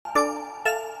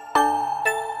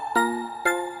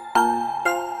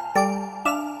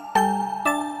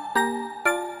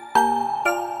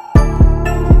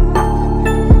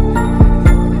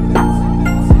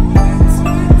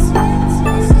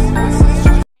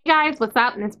guys, what's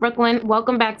up? Miss Brooklyn.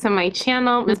 Welcome back to my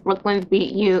channel, Miss Brooklyn's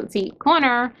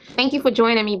Beauty-Corner. Thank you for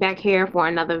joining me back here for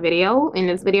another video. In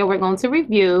this video, we're going to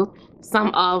review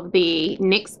some of the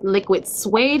NYX Liquid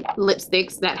Suede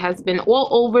lipsticks that has been all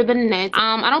over the net.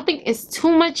 I don't think it's too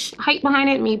much hype behind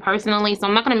it, me personally, so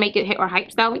I'm not going to make it hit or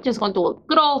hype style. We're just going to do a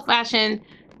good old-fashioned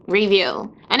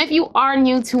review. And if you are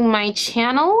new to my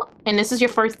channel and this is your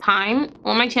first time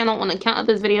on my channel on account of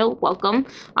this video, welcome.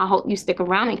 I hope you stick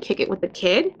around and kick it with the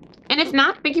kid. And if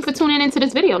not, thank you for tuning into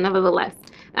this video nevertheless.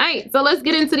 All right, so let's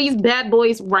get into these bad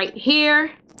boys right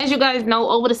here. As you guys know,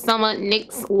 over the summer,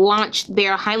 NYX launched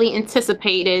their highly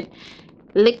anticipated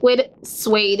liquid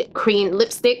suede cream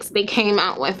lipsticks. They came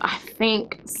out with, I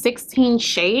think, 16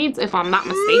 shades, if I'm not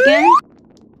mistaken.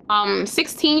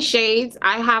 16 shades.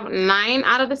 I have 9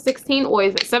 out of the 16, or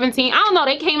is it 17? I don't know.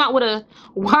 They came out with a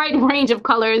wide range of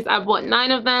colors. I bought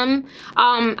 9 of them.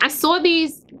 I saw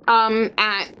these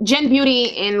at Gen Beauty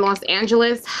in Los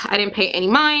Angeles. I didn't pay any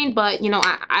mind, but you know,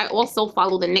 I also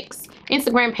follow the NYX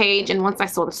Instagram page, and once I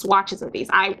saw the swatches of these,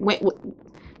 I went with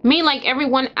me like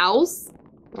everyone else.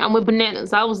 I'm with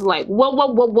bananas. I was like,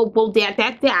 whoa,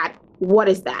 dad, what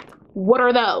is that? What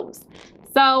are those?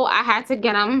 So I had to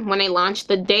get them when they launched.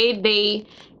 The day they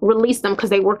released them, because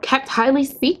they were kept highly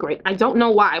secret. I don't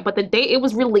know why, but the day it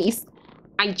was released,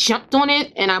 I jumped on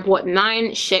it and I bought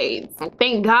 9 shades.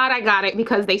 Thank God I got it,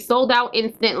 because they sold out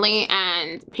instantly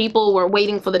and people were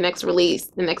waiting for the next release,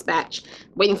 the next batch,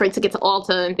 waiting for it to get to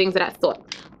Ulta and things of that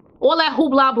sort. All that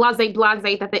hoopla,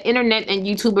 blase that the internet and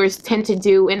YouTubers tend to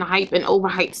do and hype and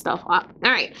overhype stuff up.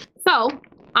 All right, so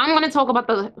I'm going to talk about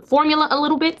the formula a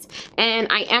little bit, and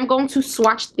I am going to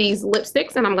swatch these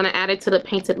lipsticks, and I'm going to add it to the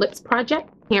Painted Lips project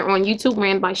here on YouTube,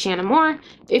 ran by SHANA.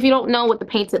 If you don't know what the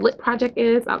Painted Lip project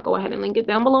is, I'll go ahead and link it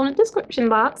down below in the description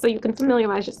box so you can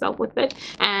familiarize yourself with it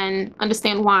and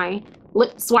understand why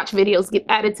lip swatch videos get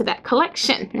added to that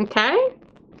collection, okay?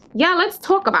 Yeah, let's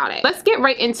talk about it. Let's get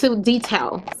right into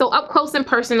detail. So up close and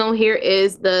personal, here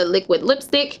is the liquid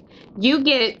lipstick. You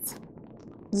get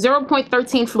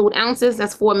 0.13 fluid ounces,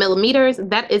 that's 4 millimeters.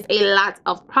 That is a lot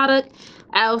of product.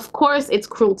 Of course, it's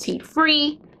cruelty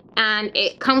free, and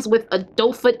it comes with a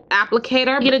doe foot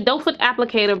applicator. You get a doe foot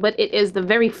applicator, but it is the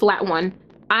very flat one.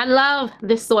 I love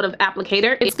this sort of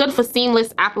applicator. It's good for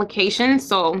seamless application,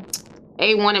 so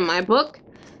A1 in my book.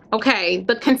 Okay,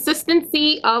 the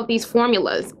consistency of these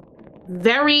formulas,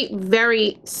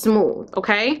 very smooth.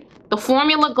 Okay, the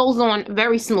formula goes on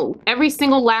very smooth. Every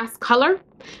single last color.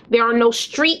 There are no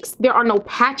streaks, there are no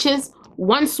patches,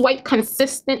 one swipe,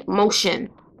 consistent motion.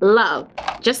 Love.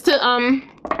 Just to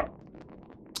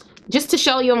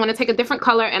show you, I'm going to take a different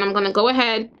color and I'm going to go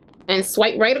ahead and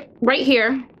swipe right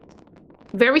here.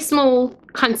 Very smooth,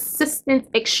 consistent,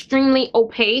 extremely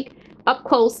opaque. Up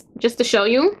close, just to show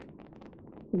you,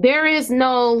 there is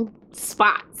no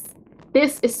spots.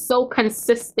 This is so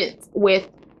consistent with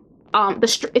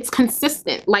it's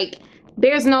consistent. Like,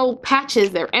 there's no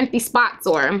patches or empty spots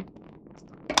or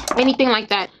anything like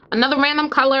that. Another random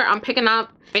color I'm picking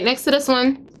up right next to this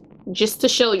one, just to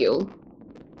show you.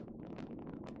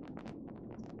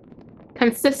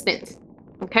 Consistent,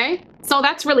 okay? So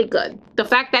that's really good. The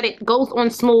fact that it goes on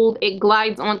smooth, it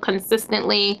glides on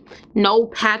consistently, no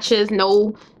patches,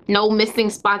 no missing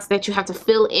spots that you have to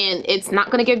fill in. It's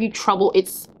not gonna give you trouble.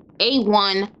 It's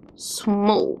A1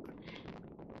 smooth.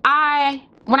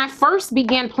 When I first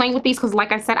began playing with these, because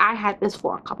like I said, I had this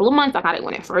for a couple of months. I got it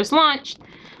when it first launched.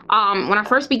 When I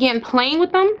first began playing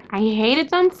with them, I hated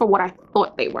them for what I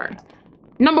thought they were.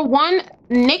 Number one,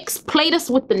 NYX played us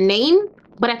with the name,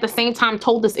 but at the same time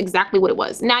told us exactly what it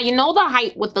was. Now, you know the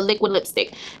hype with the liquid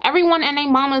lipstick. Everyone and their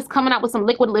mama is coming out with some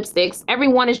liquid lipsticks.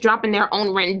 Everyone is dropping their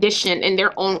own rendition and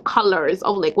their own colors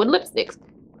of liquid lipsticks.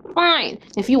 Fine.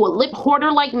 If you a lip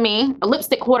hoarder like me, a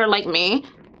lipstick hoarder like me,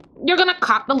 you're gonna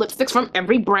cop the lipsticks from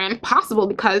every brand possible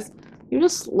because you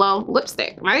just love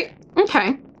lipstick, right?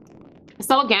 Okay.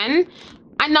 So again,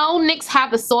 I know NYX have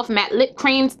the soft matte lip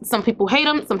creams. Some people hate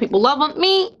them, some people love them.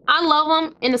 Me, I love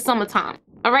them in the summertime.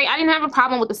 All right, I didn't have a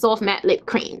problem with the soft matte lip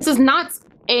cream. This is not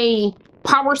a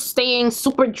power staying,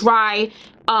 super dry,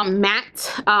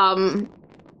 matte,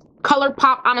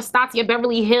 ColourPop, Anastasia,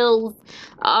 Beverly Hills,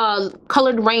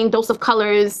 Colored Rain, Dose of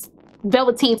Colors,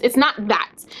 Velveteens. It's not that.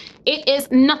 It is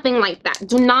nothing like that.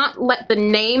 Do not let the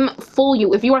name fool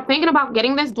you. If you are thinking about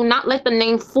getting this, do not let the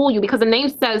name fool you, because the name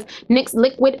says NYX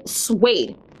Liquid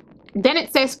Suede. Then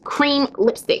it says cream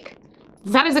lipstick.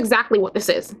 That is exactly what this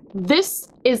is. This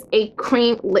is a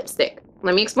cream lipstick.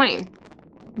 Let me explain.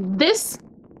 This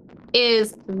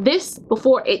is this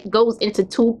before it goes into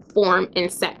tube form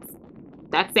and sets.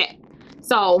 That's it.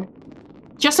 So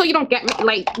just so you don't get me,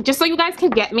 like, just so you guys can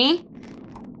get me,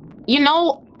 You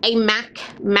know, a MAC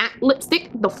matte lipstick,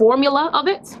 the formula of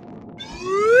it,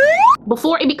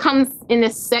 before it becomes in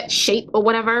this set shape or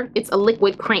whatever, it's a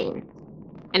liquid cream.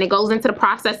 And it goes into the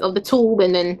process of the tube,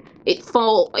 and then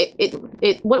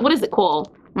what is it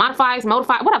called? Modifies,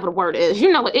 whatever the word is.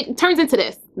 You know, it turns into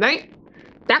this, right?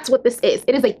 That's what this is.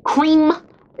 It is a cream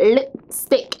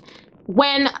lipstick.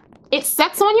 When it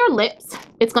sets on your lips,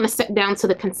 it's going to set down to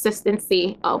the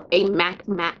consistency of a MAC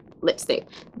matte lipstick.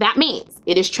 That means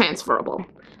it is transferable.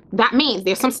 That means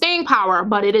there's some staying power,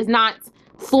 but it is not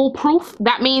foolproof.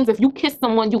 That means if you kiss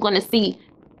someone, you're going to see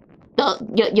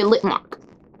your lip mark.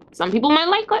 Some people might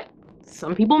like it,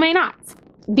 some people may not.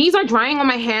 These are drying on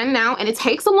my hand now, and it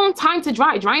takes a long time to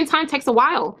dry. Drying time takes a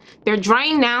while. They're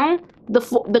drying now.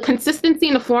 The consistency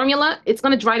in the formula, it's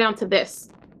going to dry down to this.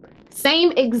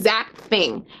 Same exact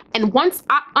thing. And once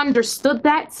I understood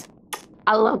that,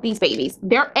 I love these babies.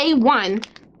 They're A1.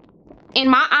 In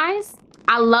my eyes,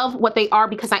 I love what they are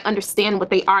because I understand what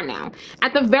they are now.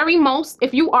 At the very most,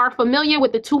 if you are familiar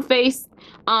with the Too Faced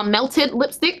melted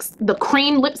lipsticks, the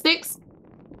cream lipsticks,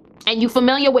 and you're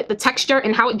familiar with the texture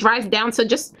and how it dries down to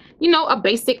just, you know, a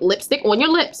basic lipstick on your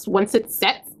lips once it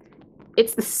sets,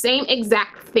 it's the same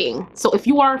exact thing. So if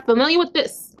you are familiar with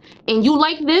this and you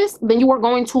like this, then you are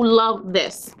going to love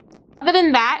this. Other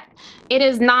than that, it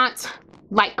is not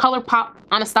like ColourPop,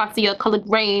 Anastasia, Colored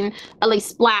Rain, LA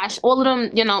Splash, all of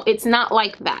them, you know, it's not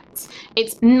like that.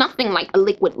 It's nothing like a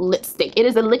liquid lipstick. It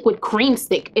is a liquid cream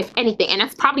stick, if anything, and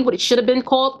that's probably what it should have been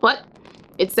called, but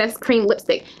it says cream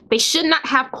lipstick. They should not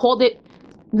have called it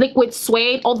liquid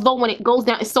suede, although when it goes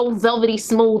down, it's so velvety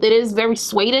smooth. It is very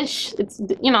suede-ish. It's,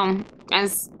 you know,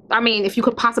 I mean, if you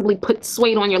could possibly put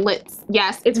suede on your lips.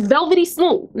 Yes, it's velvety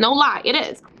smooth. No lie, it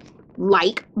is.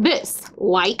 Like this.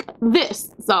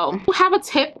 So, you have a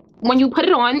tip. When you put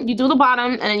it on, you do the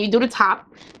bottom and then you do the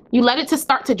top. You let it to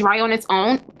start to dry on its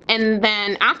own. And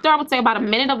then after, I would say about a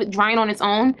minute of it drying on its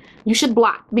own, you should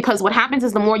blot. Because what happens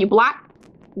is the more you blot,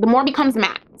 the more it becomes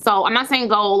matte. So I'm not saying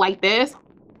go like this.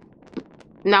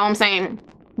 No, I'm saying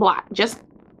blot. Just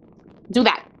do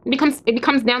that. It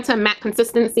becomes down to a matte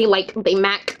consistency, like the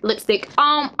MAC lipstick.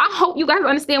 I hope you guys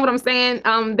understand what I'm saying.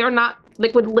 They're not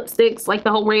liquid lipsticks like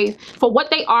the whole rage. For what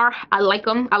they are, I like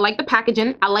them. I like the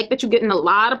packaging. I like that you're getting a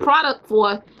lot of product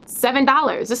for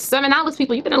 $7. This is $7,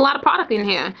 people. You're getting a lot of product in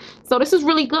here. So this is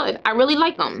really good. I really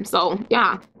like them. So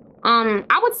yeah.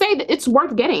 I would say that it's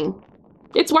worth getting.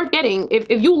 It's worth getting.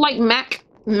 If you like MAC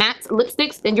matte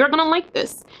lipsticks, then you're gonna like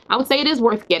this. I would say it is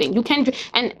worth getting. You can,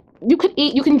 and you could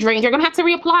eat, you can drink. You're gonna have to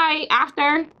reapply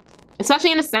after,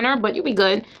 especially in the center, but you'll be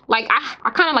good. Like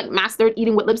I kind of like mastered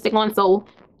eating with lipstick on, so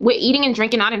with eating and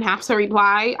drinking, I didn't have to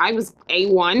reapply. I was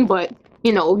A1, but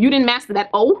you know, if you didn't master that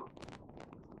O,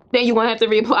 then you're gonna have to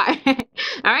reapply.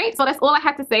 All right, so that's all I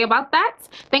had to say about that.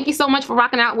 Thank you so much for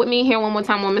rocking out with me here one more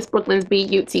time on Miss Brooklyn's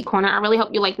Beauty Corner. I really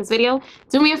hope you like this video.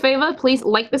 Do me a favor, please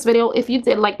like this video if you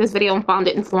did like this video and found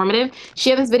it informative.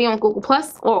 Share this video on Google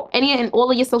Plus or any and all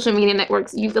of your social media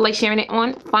networks you feel like sharing it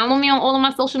on. Follow me on all of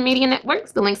my social media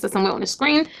networks. The links are somewhere on the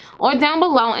screen or down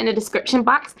below in the description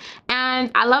box. And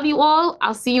I love you all.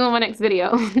 I'll see you in my next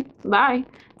video. Bye.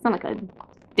 Sound like a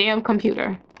damn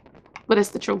computer, but it's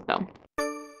the truth though.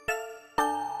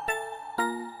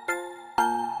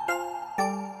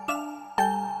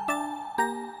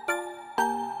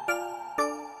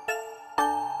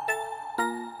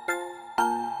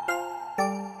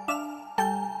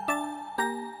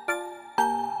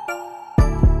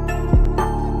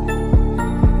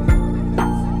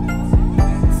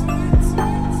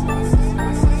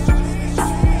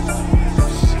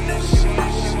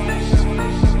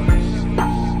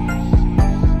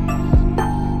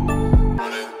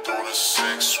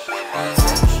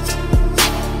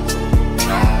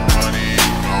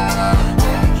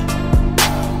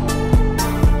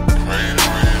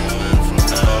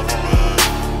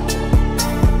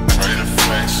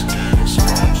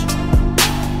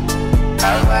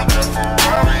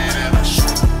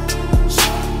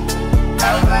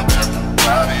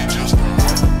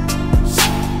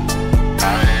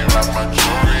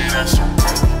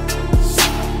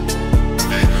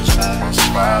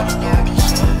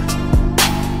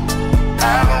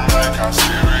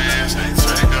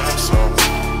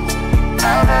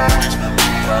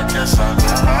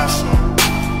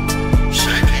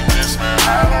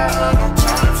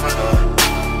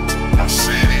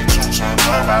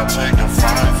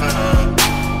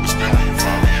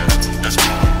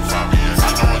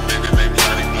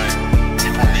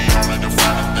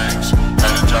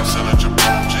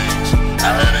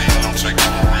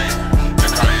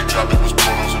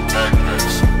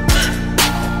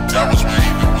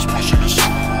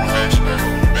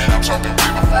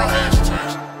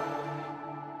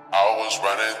 was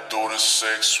running through the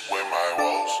six with my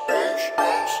woes.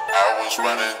 I was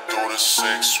running through the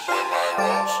six with my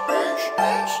woes.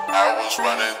 I was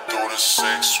running through the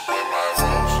six with my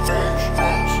woes.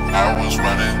 I was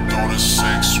running through the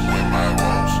six with my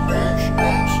woes.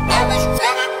 I was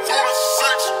running through the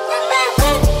six with my woes.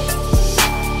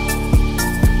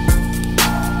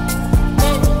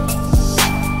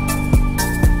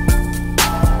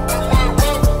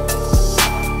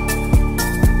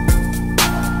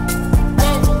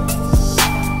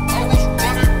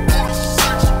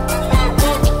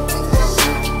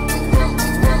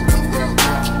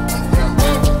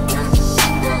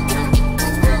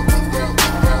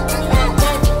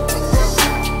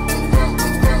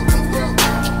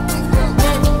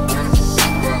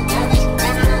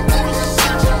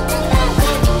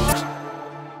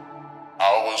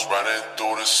 Running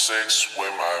through the six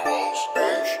with my woes.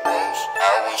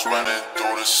 I was running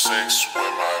through the six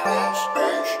with my woes.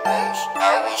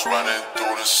 I was running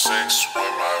through the six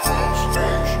with my woes.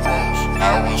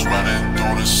 I was running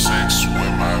through the six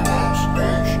with my woes.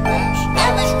 I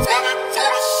was running